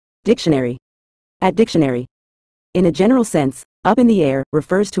Dictionary. At dictionary. In a general sense, up in the air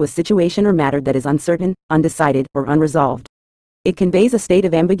refers to a situation or matter that is uncertain, undecided, or unresolved. It conveys a state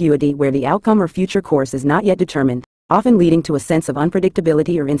of ambiguity where the outcome or future course is not yet determined, often leading to a sense of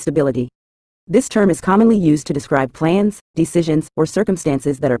unpredictability or instability. This term is commonly used to describe plans, decisions, or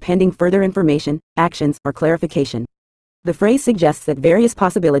circumstances that are pending further information, actions, or clarification. The phrase suggests that various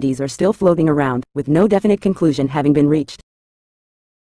possibilities are still floating around, with no definite conclusion having been reached.